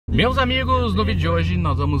Meus amigos, no vídeo de hoje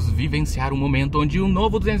nós vamos vivenciar um momento onde o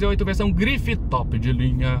novo 208 versão Griffe top de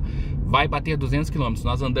linha vai bater 200 km.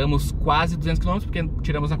 Nós andamos quase 200 km porque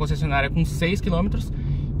tiramos na concessionária com 6 km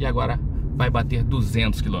e agora vai bater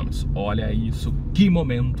 200 km. Olha isso, que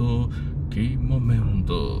momento, que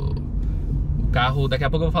momento. O carro, daqui a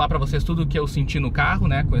pouco eu vou falar pra vocês tudo o que eu senti no carro,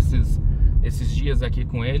 né, com esses dias aqui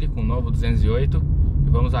com ele, com o novo 208. E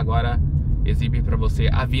vamos agora exibir pra você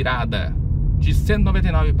a virada de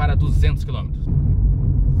 199 para 200 km.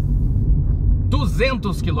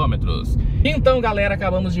 200 km. Então, galera,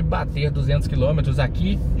 acabamos de bater 200 km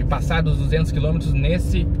aqui, de passar dos 200 km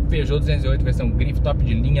nesse Peugeot 208 versão Griffe top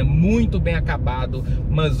de linha, muito bem acabado.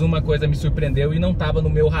 Mas uma coisa me surpreendeu e não estava no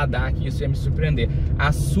meu radar que isso ia me surpreender: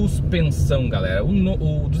 a suspensão, galera.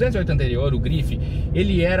 O 208 anterior, o Griffe,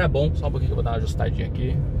 ele era bom. Só um pouquinho que eu vou dar uma ajustadinha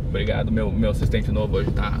aqui. Obrigado, meu assistente novo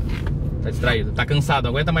hoje tá distraído, tá cansado,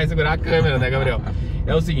 não aguenta mais segurar a câmera, né, Gabriel?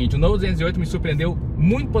 É o seguinte, o novo 208 me surpreendeu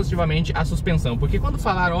muito positivamente a suspensão, porque quando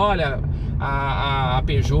falaram, olha, a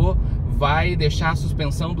Peugeot vai deixar a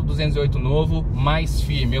suspensão do 208 novo mais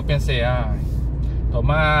firme, eu pensei,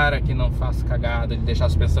 tomara que não faça cagada de deixar a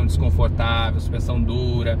suspensão desconfortável, suspensão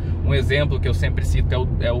dura. Um exemplo que eu sempre cito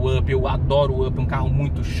é o Up. Eu adoro o Up, um carro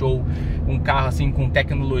muito show, um carro assim com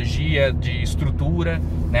tecnologia de estrutura,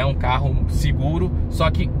 né? Um carro seguro, só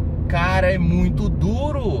que, cara, é muito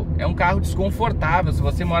duro, é um carro desconfortável. Se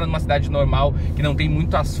você mora numa cidade normal que não tem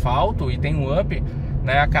muito asfalto e tem um Up,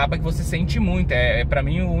 né, acaba que você sente muito. Pra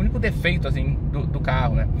mim o único defeito assim do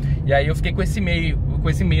carro, né? E aí eu fiquei com esse medo,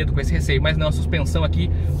 com esse receio. Mas não, a suspensão aqui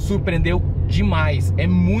surpreendeu demais. É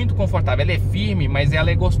muito confortável, ela é firme, mas ela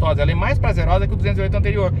é gostosa. Ela é mais prazerosa que o 208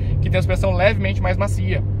 anterior, que tem a suspensão levemente mais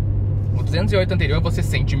macia. O 208 anterior você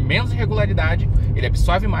sente menos irregularidade, ele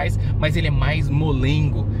absorve mais, mas ele é mais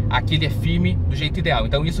molengo. Aqui ele é firme do jeito ideal.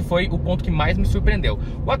 Então isso foi o ponto que mais me surpreendeu.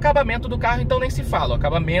 O acabamento do carro então nem se fala. O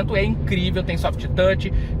acabamento é incrível, tem soft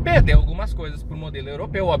touch. Perdeu algumas coisas pro modelo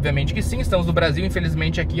europeu, obviamente que sim. Estamos no Brasil,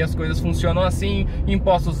 infelizmente aqui as coisas funcionam assim.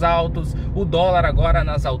 Impostos altos, o dólar agora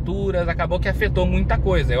nas alturas, acabou que afetou muita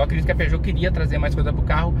coisa. Eu acredito que a Peugeot queria trazer mais coisa pro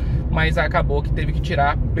carro, mas acabou que teve que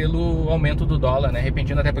tirar pelo aumento do dólar, né,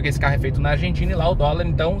 repentino, até porque esse carro é feito na Argentina e lá o dólar,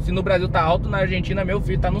 então se no Brasil tá alto, na Argentina meu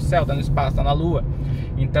filho tá no céu, tá no espaço, tá na lua.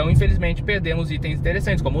 Então infelizmente perdemos itens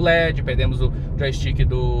interessantes como o LED, perdemos o joystick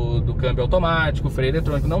do câmbio automático, o freio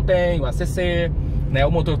eletrônico não tem, o ACC, né,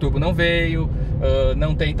 o motor turbo não veio,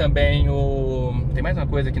 não tem também tem mais uma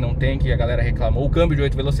coisa que não tem, que a galera reclamou, o câmbio de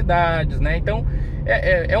 8 velocidades, né? Então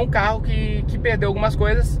é um carro que perdeu algumas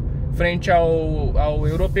coisas frente ao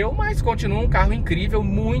europeu, mas continua um carro incrível,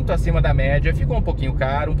 muito acima da média. Ficou um pouquinho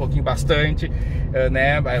caro, um pouquinho bastante,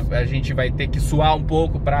 né? A gente vai ter que suar um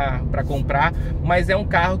pouco para comprar, mas é um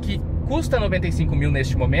carro que custa 95 mil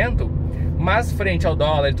neste momento, mas frente ao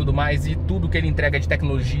dólar e tudo mais, e tudo que ele entrega de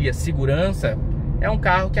tecnologia, segurança, é um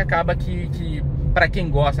carro que acaba que para quem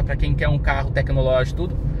gosta, para quem quer um carro tecnológico,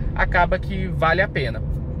 tudo, acaba que vale a pena.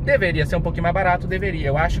 Deveria ser um pouquinho mais barato, deveria.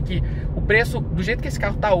 Eu acho que o preço, do jeito que esse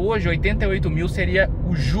carro tá hoje, 88 mil seria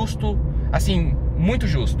o justo, assim, muito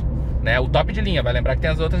justo, né? O top de linha, vai lembrar que tem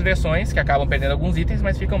as outras versões que acabam perdendo alguns itens,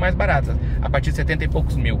 mas ficam mais baratas, a partir de 70 e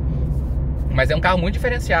poucos mil. Mas é um carro muito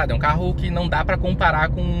diferenciado, é um carro que não dá para comparar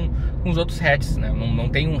com os outros hatches, né? Não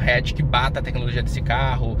tem um hatch que bata a tecnologia desse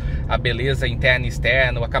carro, a beleza interna e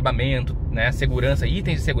externa, o acabamento, né? Segurança,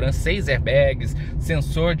 itens de segurança, 6 airbags,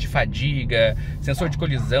 sensor de fadiga, sensor de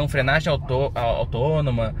colisão, frenagem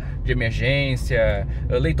autônoma de emergência,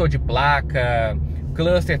 leitor de placa,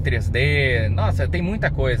 cluster 3D, nossa, tem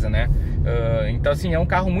muita coisa, né? Então assim, é um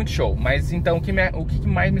carro muito show. Mas então o que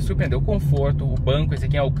mais me surpreendeu? O conforto, o banco, esse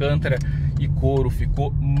aqui em alcântara e couro,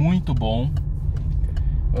 ficou muito bom.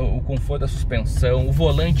 O conforto da suspensão, o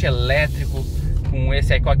volante elétrico com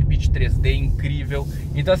esse cockpit 3D incrível.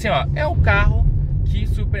 Então assim, ó, é um carro que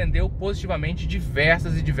surpreendeu positivamente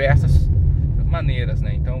diversas maneiras,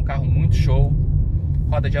 né? Então é um carro muito show.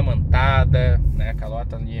 Roda diamantada, né?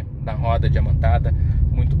 Calota ali da roda diamantada,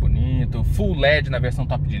 muito bonito. Full LED na versão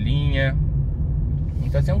top de linha.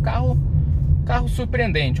 Então assim, é um carro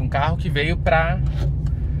surpreendente, um carro que veio para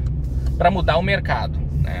mudar o mercado,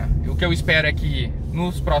 né? E o que eu espero é que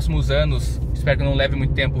nos próximos anos, espero que não leve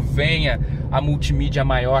muito tempo, venha a multimídia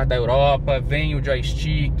maior da Europa, venha o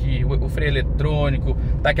joystick, o freio eletrônico,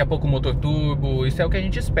 daqui a pouco o motor turbo. Isso é o que a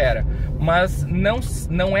gente espera. Mas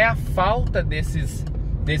não é a falta desses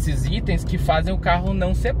itens que fazem o carro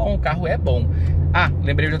não ser bom. O carro é bom.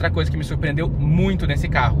 Lembrei de outra coisa que me surpreendeu muito nesse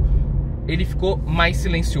carro. Ele ficou mais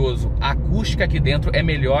silencioso. A acústica aqui dentro é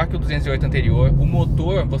melhor que o 208 anterior. O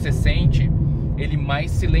motor, você sente ele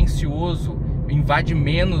mais silencioso, invade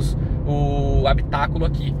menos o habitáculo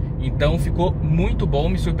aqui. Então ficou muito bom,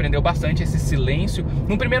 me surpreendeu bastante esse silêncio.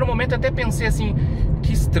 Num primeiro momento eu até pensei assim,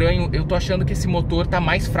 que estranho, eu tô achando que esse motor tá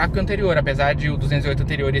mais fraco que o anterior. Apesar de o 208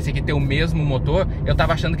 anterior e esse aqui ter o mesmo motor, eu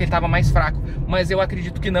tava achando que ele tava mais fraco. Mas eu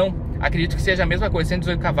acredito que não, acredito que seja a mesma coisa,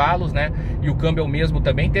 118 cavalos, né? E o câmbio é o mesmo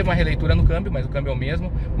também, teve uma releitura no câmbio, mas o câmbio é o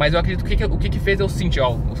mesmo. Mas eu acredito que o que fez eu sentir,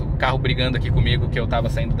 ó, o carro brigando aqui comigo, que eu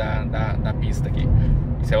tava saindo da pista aqui.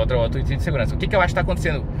 Isso é outro item de segurança. O que eu acho que tá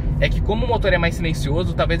acontecendo é que como o motor é mais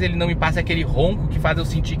silencioso, talvez ele não me passe aquele ronco que faz eu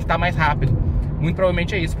sentir que tá mais rápido. Muito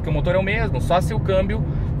provavelmente é isso, porque o motor é o mesmo, só se o câmbio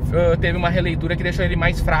teve uma releitura que deixou ele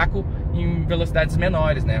mais fraco em velocidades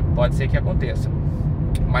menores, né? Pode ser que aconteça.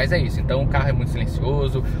 Mas é isso, então o carro é muito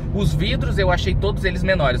silencioso. Os vidros eu achei todos eles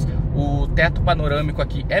menores. O teto panorâmico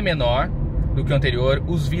aqui é menor do que o anterior.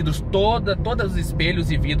 Os vidros, todos os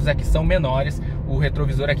espelhos e vidros aqui são menores. O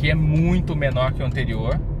retrovisor aqui é muito menor que o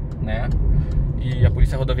anterior, né? E a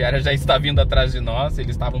polícia rodoviária já está vindo atrás de nós.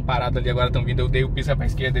 Eles estavam parados ali, agora estão vindo. Eu dei o pisca para a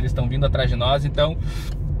esquerda, eles estão vindo atrás de nós. Então,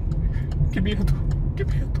 que medo, que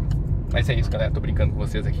medo. Mas é isso, galera, tô brincando com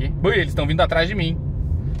vocês aqui. Ui, eles estão vindo atrás de mim.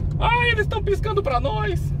 Ai, eles estão piscando pra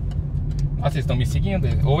nós. Nossa, eles estão me seguindo.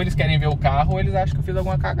 Ou eles querem ver o carro, ou eles acham que eu fiz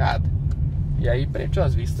alguma cagada. E aí, preto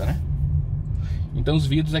as vistas, né? Então os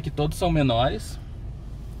vidros aqui todos são menores,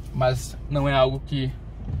 mas não é algo que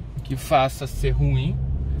faça ser ruim.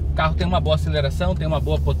 O carro tem uma boa aceleração, tem uma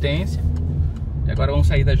boa potência. E agora vamos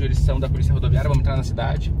sair da jurisdição da polícia rodoviária, vamos entrar na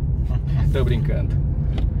cidade. Tô brincando.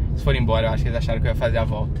 Se for embora, eu acho que eles acharam que eu ia fazer a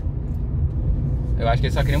volta. Eu acho que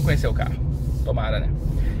eles só queriam conhecer o carro. Tomara, né?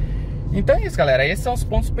 Então é isso, galera. Esses são os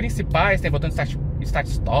pontos principais. Tem botão de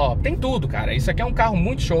start-stop, tem tudo, cara. Isso aqui é um carro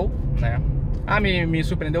muito show, né? Me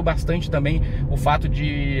surpreendeu bastante também o fato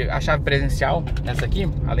de a chave presencial, essa aqui,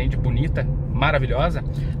 além de bonita, maravilhosa,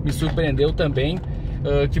 me surpreendeu também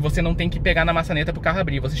que você não tem que pegar na maçaneta para o carro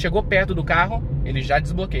abrir. Você chegou perto do carro, ele já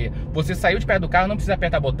desbloqueia. Você saiu de perto do carro, não precisa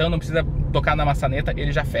apertar botão, não precisa tocar na maçaneta,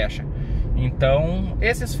 ele já fecha. Então,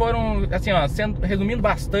 esses foram, assim, ó, resumindo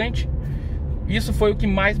bastante, isso foi o que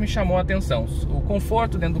mais me chamou a atenção. O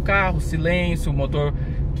conforto dentro do carro, o silêncio, o motor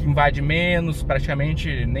que invade menos,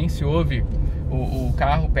 praticamente nem se ouve o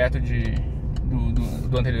carro perto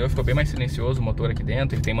do anterior, ficou bem mais silencioso o motor aqui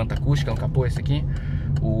dentro. Ele tem manta acústica no capô, esse aqui.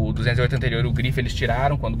 O 208 anterior, o Griffe, eles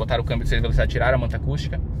tiraram, quando botaram o câmbio de 6 velocidades, tiraram a manta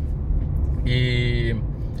acústica. E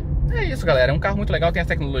é isso, galera, é um carro muito legal, tem as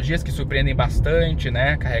tecnologias que surpreendem bastante,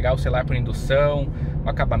 né? Carregar o celular por indução, o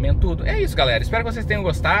acabamento, tudo. É isso, galera, espero que vocês tenham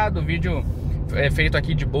gostado. O vídeo é feito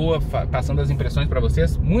aqui de boa, passando as impressões pra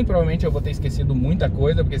vocês. Muito provavelmente eu vou ter esquecido muita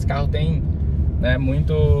coisa, porque esse carro tem, né,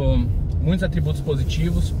 muitos atributos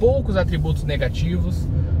positivos, poucos atributos negativos,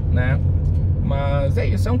 né? Mas é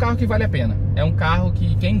isso, é um carro que vale a pena. É um carro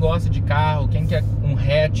que quem gosta de carro, quem quer um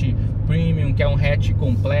hatch premium, quer um hatch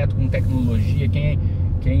completo, com tecnologia,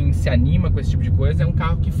 quem se anima com esse tipo de coisa, é um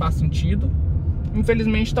carro que faz sentido.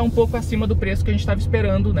 Infelizmente está um pouco acima do preço que a gente estava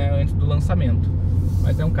esperando, né, antes do lançamento.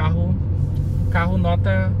 Mas é um carro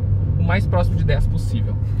nota o mais próximo de 10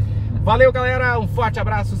 possível. Valeu, galera, um forte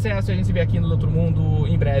abraço, sucesso, a gente se vê aqui no Outro Mundo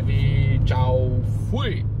em breve. Tchau,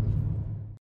 fui!